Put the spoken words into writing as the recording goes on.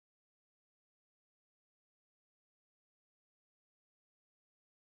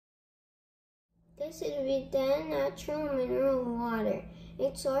This is Vittel Mineral water.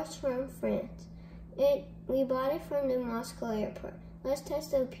 It's sourced from France. We bought it from the Moscow airport. Let's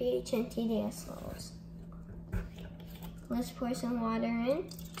test the pH and TDS levels. Let's pour some water in.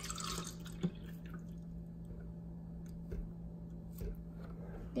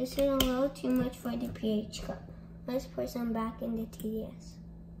 This is a little too much for the pH cup. Let's pour some back in the TDS.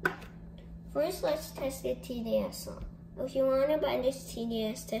 First, let's test the TDS level. If you want to buy this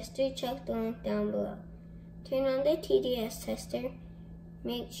TDS tester, check the link down below. Turn on the TDS tester,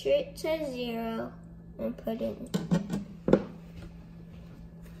 make sure it says 0, and put it in.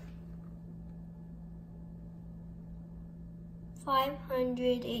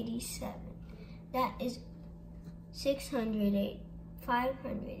 $587. That is 608.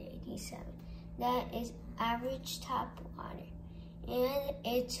 587. That is average tap water, and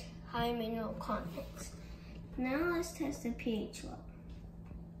it's high mineral contents. Now let's test the pH level.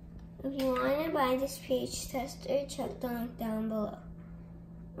 If you want to buy this pH tester, check the link down below.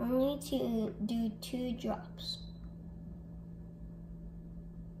 Only to do 2 drops.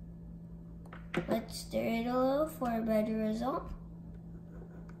 Let's stir it a little for a better result.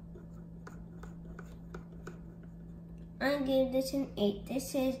 I give this an 8.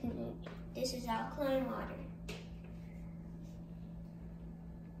 This is alkaline water.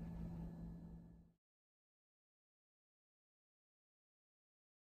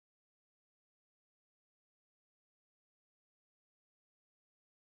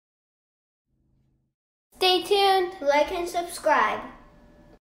 Stay tuned, like and subscribe.